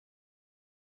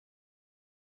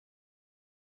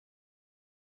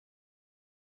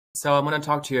So I'm going to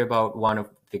talk to you about one of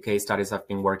the case studies I've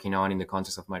been working on in the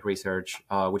context of my research,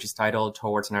 which is titled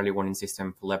Towards an Early Warning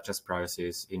System for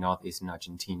Leptospirosis in North-Eastern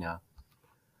Argentina.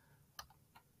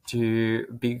 To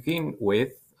begin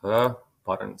with, I'm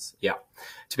going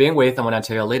to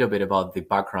tell you a little bit about the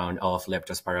background of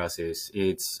leptospirosis.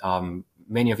 It's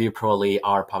many of you probably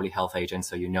are public health agents,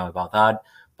 so you know about that.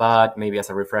 But maybe as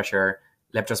a refresher,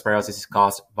 leptospirosis is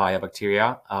caused by a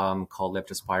bacteria called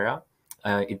Leptospira.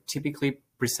 It typically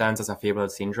presents as a febrile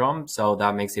syndrome, so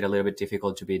that makes it a little bit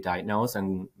difficult to be diagnosed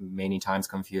and many times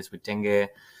confused with dengue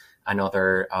and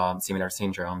other similar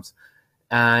syndromes.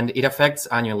 And it affects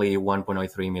annually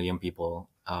 1.03 million people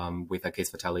with a case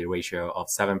fatality ratio of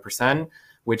 7%,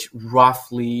 which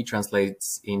roughly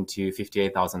translates into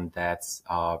 58,000 deaths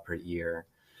per year.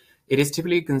 It is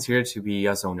typically considered to be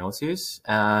a zoonosis,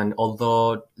 and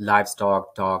although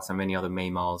livestock, dogs, and many other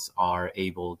mammals are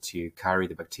able to carry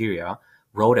the bacteria,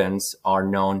 rodents are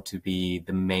known to be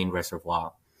the main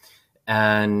reservoir.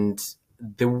 And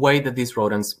the way that these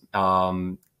rodents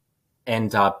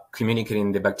end up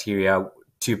communicating the bacteria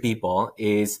to people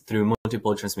is through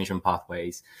multiple transmission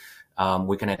pathways.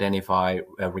 We can identify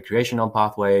recreational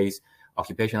pathways,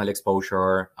 occupational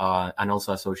exposure, and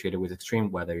also associated with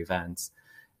extreme weather events.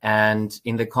 And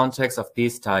in the context of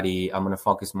this study, I'm going to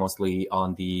focus mostly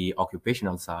on the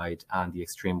occupational side and the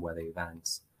extreme weather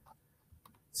events.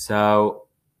 So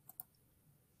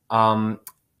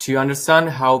to understand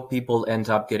how people end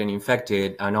up getting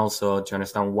infected and also to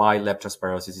understand why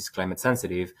leptospirosis is climate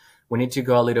sensitive, we need to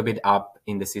go a little bit up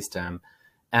in the system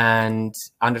and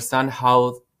understand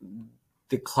how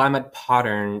the climate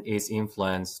pattern is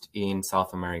influenced in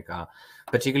South America,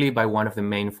 particularly by one of the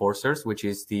main forces, which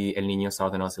is the El Niño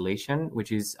Southern Oscillation,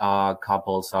 which is a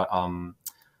couple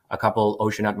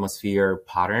ocean atmosphere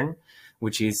pattern,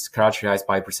 which is characterized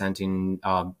by presenting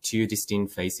two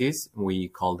distinct phases. We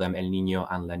call them El Niño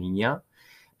and La Niña.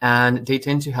 And they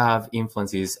tend to have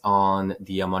influences on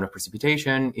the amount of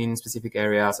precipitation in specific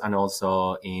areas and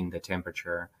also in the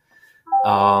temperature.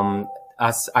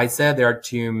 As I said, there are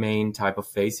two main type of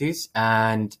phases,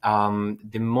 and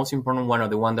the most important one, or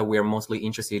the one that we are mostly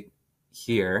interested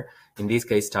here in this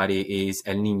case study, is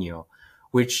El Niño,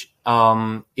 which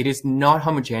it is not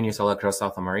homogeneous all across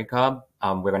South America.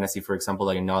 We're going to see, for example,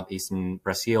 that in northeastern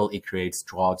Brazil, it creates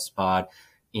droughts, but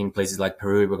in places like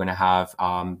Peru, we're going to have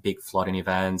big flooding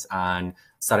events and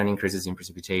sudden increases in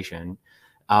precipitation.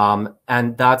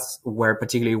 And that's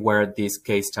particularly where this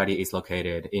case study is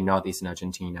located, in northeastern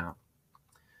Argentina.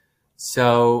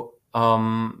 So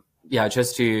yeah,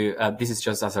 just to, this is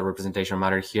just as a representation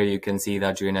matter. Here you can see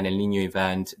that during an El Niño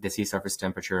event, the sea surface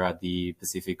temperature at the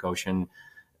Pacific Ocean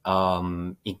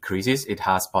increases. It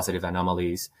has positive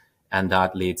anomalies, and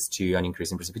that leads to an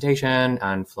increase in precipitation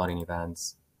and flooding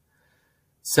events.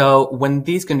 So when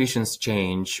these conditions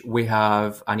change, we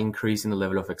have an increase in the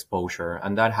level of exposure,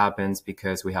 and that happens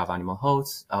because we have animal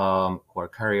hosts who are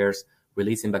carriers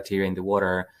releasing bacteria in the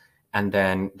water, and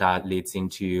then that leads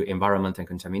into environmental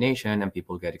contamination and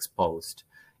people get exposed.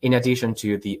 In addition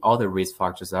to the other risk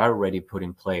factors that are already put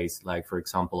in place, like, for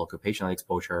example, occupational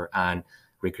exposure and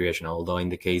recreational, although in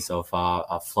the case of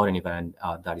a flooding event,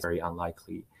 that is very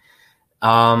unlikely.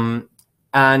 And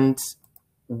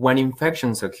when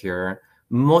infections occur,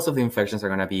 most of the infections are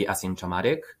going to be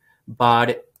asymptomatic,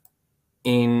 but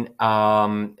in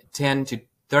 10 to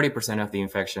 30% of the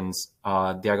infections,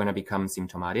 they are going to become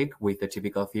symptomatic with the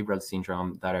typical febrile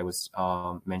syndrome that I was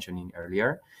mentioning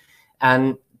earlier.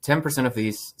 And 10% of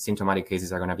these symptomatic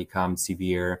cases are going to become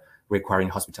severe, requiring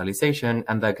hospitalization,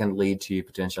 and that can lead to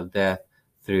potential death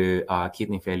through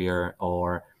kidney failure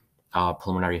or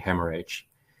pulmonary hemorrhage.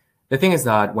 The thing is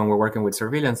that when we're working with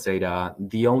surveillance data,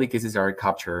 the only cases that are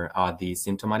captured are the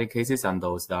symptomatic cases and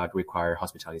those that require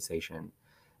hospitalization.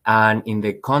 And in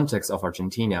the context of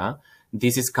Argentina,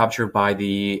 this is captured by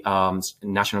the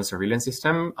national surveillance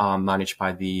system managed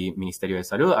by the Ministerio de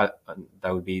Salud,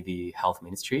 that would be the health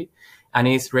ministry, and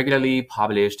is regularly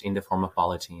published in the form of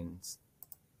bulletins.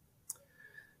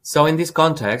 So in this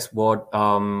context, what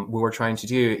we were trying to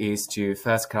do is to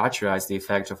first characterize the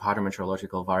effect of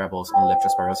hydrometeorological variables on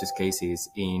leptospirosis cases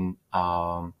in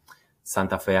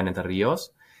Santa Fe and Entre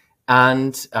Rios,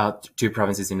 and two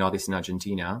provinces in northeastern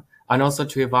Argentina, and also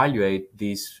to evaluate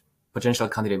these potential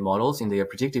candidate models in their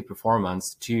predictive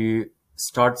performance to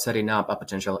start setting up a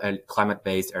potential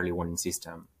climate-based early warning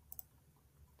system.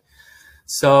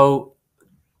 So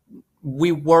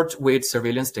we worked with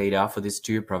surveillance data for these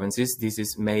two provinces. This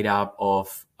is made up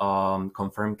of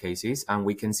confirmed cases, and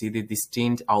we can see the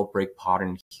distinct outbreak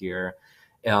pattern here.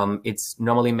 It's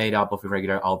normally made up of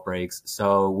irregular outbreaks.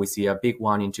 So we see a big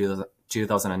one in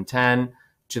 2010,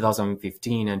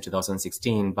 2015 and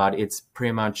 2016, but it's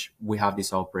pretty much, we have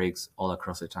these outbreaks all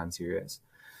across the time series.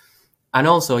 And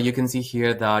also you can see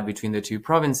here that between the two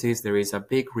provinces, there is a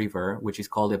big river, which is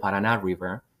called the Paraná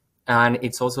River. And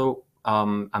it's also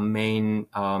a main,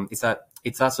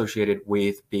 it's associated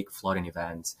with big flooding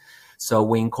events. So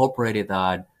we incorporated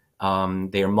that,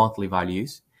 their monthly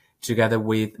values together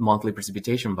with monthly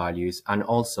precipitation values, and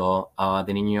also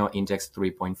the Niño Index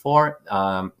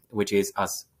 3.4, which is,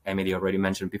 as Emily already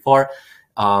mentioned before,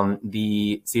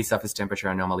 the sea surface temperature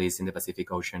anomalies in the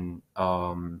Pacific Ocean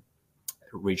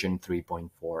region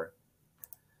 3.4.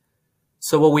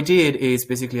 So what we did is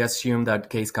basically assume that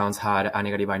case counts had a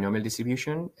negative binomial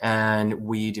distribution, and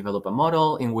we developed a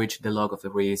model in which the log of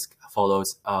the risk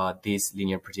follows this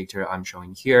linear predictor I'm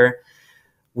showing here,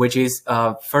 which is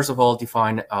first of all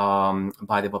defined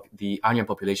by the annual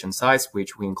population size,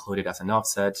 which we included as an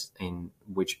offset, in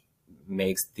which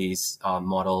makes this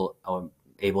model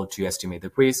able to estimate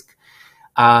the risk.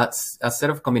 A set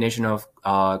of combination of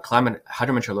climate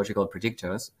hydrometeorological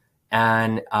predictors.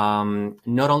 And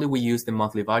not only we use the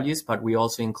monthly values, but we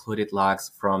also included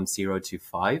lags from 0 to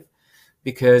 5,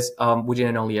 because we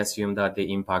didn't only assume that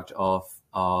the impact of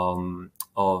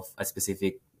a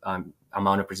specific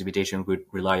amount of precipitation would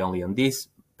rely only on this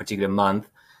particular month,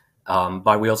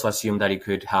 but we also assumed that it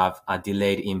could have a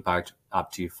delayed impact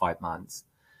up to 5 months.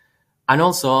 And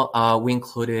also, we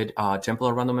included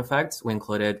temporal random effects. We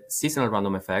included seasonal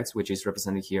random effects, which is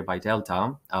represented here by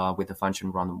delta with the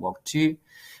function random walk 2,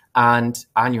 and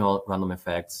annual random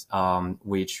effects,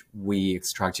 which we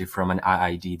extracted from an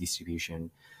IID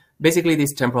distribution. Basically,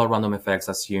 these temporal random effects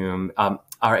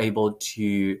are able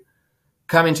to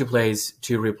come into place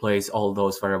to replace all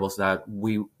those variables that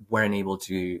we weren't able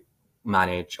to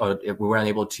manage, or we weren't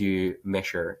able to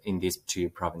measure in these two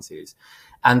provinces.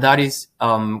 And that is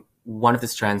one of the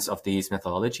strengths of this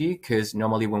methodology, because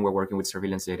normally when we're working with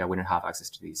surveillance data, we don't have access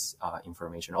to this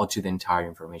information or to the entire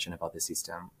information about the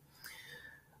system.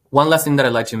 One last thing that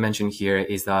I'd like to mention here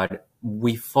is that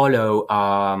we follow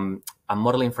a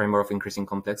modeling framework of increasing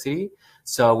complexity.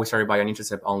 So we started by an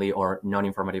intercept only or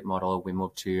non-informative model. We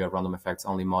moved to a random effects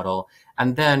only model.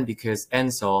 And then because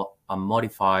ENSO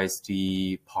modifies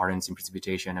the patterns in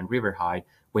precipitation and river height,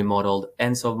 we modeled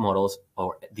ENSO models,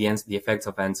 or the effects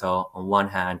of ENSO on one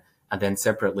hand, and then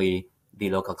separately the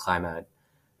local climate.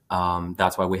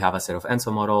 That's why we have a set of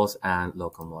ENSO models and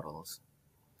local models.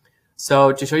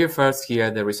 So to show you first here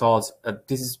the results,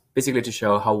 this is basically to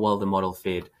show how well the model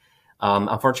fit.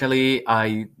 Unfortunately,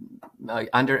 I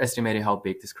underestimated how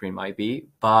big the screen might be,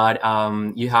 but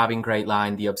you have in gray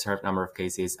line the observed number of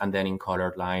cases, and then in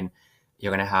colored line,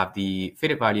 you're going to have the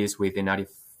fitted values with the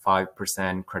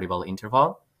 95% credible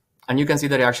interval. And you can see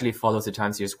that it actually follows the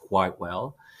time series quite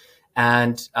well.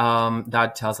 And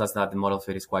that tells us that the model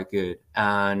fit is quite good,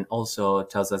 and also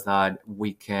tells us that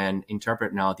we can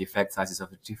interpret now the effect sizes of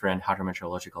the different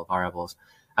hydrometeorological variables.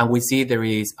 And we see there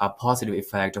is a positive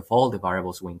effect of all the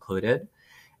variables we included,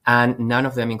 and none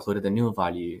of them included the null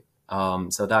value.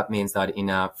 So that means that in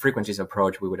a frequencies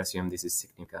approach, we would assume this is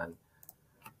significant.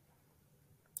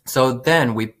 So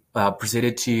then we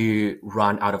proceeded to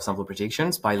run out of sample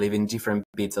predictions by leaving different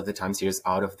bits of the time series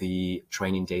out of the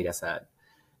training data set.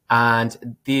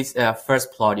 And this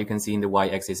first plot, you can see in the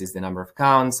y-axis is the number of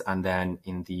counts, and then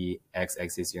in the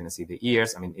x-axis, you're going to see the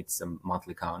years. I mean, it's a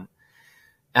monthly count.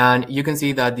 And you can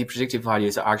see that the predicted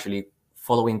values are actually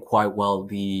following quite well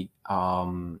the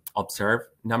observed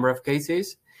number of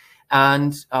cases.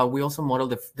 And we also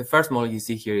modeled the first model you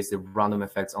see here is the random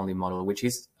effects only model, which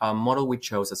is a model we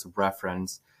chose as a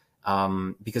reference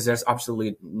because there's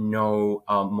absolutely no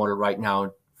model right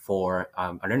now for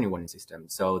an early warning system.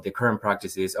 So the current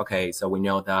practice is, okay, so we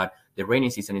know that the rainy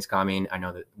season is coming.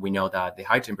 We know that the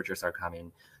high temperatures are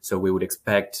coming. So we would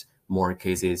expect more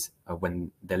cases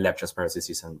when the leptospirosis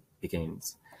season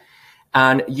begins.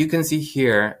 And you can see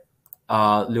here,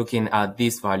 looking at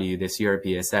this value, the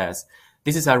CRPSS,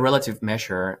 this is a relative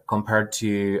measure compared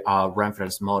to a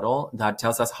reference model that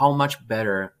tells us how much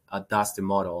better does the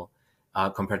model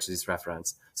compared to this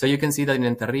reference. So you can see that in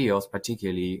Entre Rios,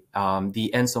 particularly,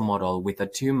 the ENSO model with a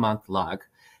 2-month lag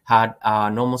had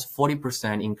an almost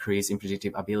 40% increase in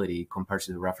predictive ability compared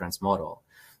to the reference model.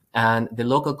 And the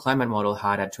local climate model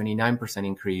had a 29%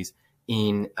 increase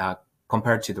in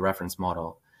compared to the reference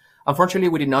model. Unfortunately,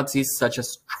 we did not see such a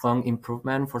strong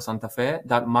improvement for Santa Fe.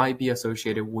 That might be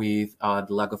associated with the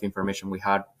lack of information we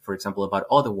had, for example, about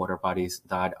other water bodies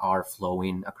that are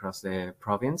flowing across the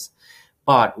province.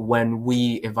 But when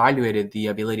we evaluated the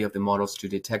ability of the models to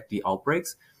detect the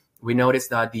outbreaks, we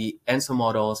noticed that the ENSO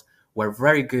models were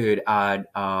very good at,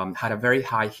 had a very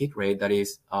high hit rate. That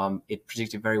is, it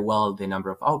predicted very well the number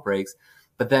of outbreaks.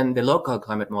 But then the local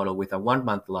climate model with a 1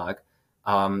 month lag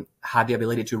had the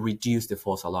ability to reduce the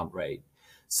false alarm rate.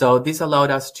 So this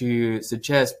allowed us to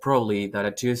suggest probably that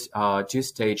a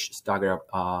two-stage stagger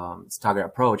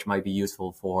approach might be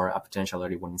useful for a potential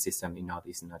early warning system in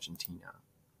North-Eastern Argentina.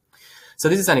 So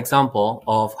this is an example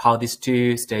of how this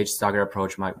two-stage stagger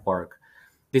approach might work.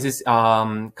 This is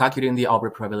calculating the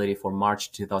outbreak probability for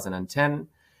March 2010.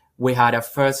 We had a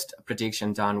first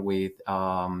prediction done with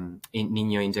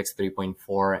Niño index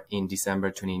 3.4 in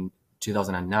December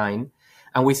 2009.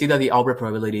 And we see that the outbreak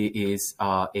probability is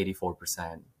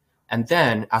 84%. And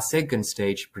then a second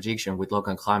stage prediction with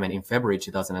local climate in February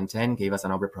 2010 gave us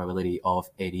an outbreak probability of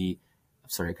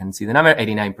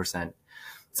 89%.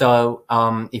 So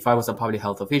if I was a public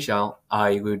health official,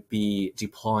 I would be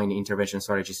deploying intervention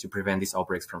strategies to prevent these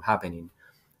outbreaks from happening.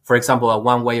 For example,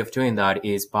 one way of doing that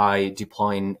is by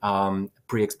deploying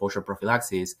pre-exposure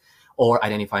prophylaxis or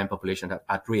identifying population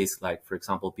at risk, like, for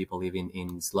example, people living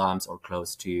in slums or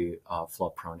close to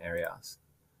flood-prone areas.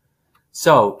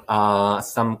 So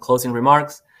some closing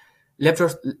remarks.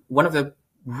 One of the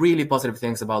really positive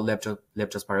things about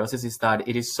leptospirosis is that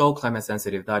it is so climate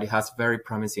sensitive that it has very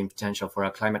promising potential for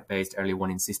a climate-based early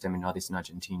warning system in North-Eastern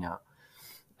Argentina.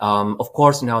 Of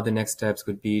course, now the next steps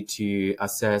would be to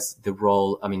assess the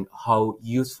role, how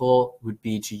useful would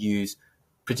be to use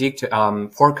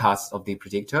forecasts of the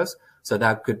predictors, so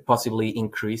that could possibly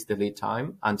increase the lead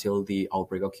time until the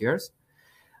outbreak occurs.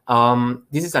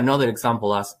 This is another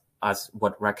example as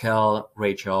what Raquel,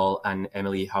 Rachel, and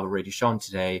Emily have already shown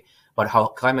today, about how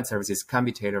climate services can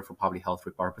be tailored for public health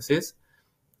purposes.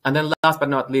 And then last but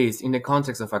not least, in the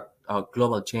context of a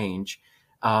global change,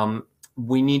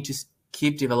 we need to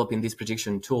keep developing these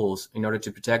prediction tools in order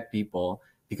to protect people,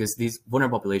 because these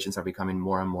vulnerable populations are becoming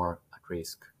more and more at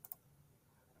risk.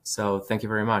 So thank you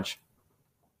very much.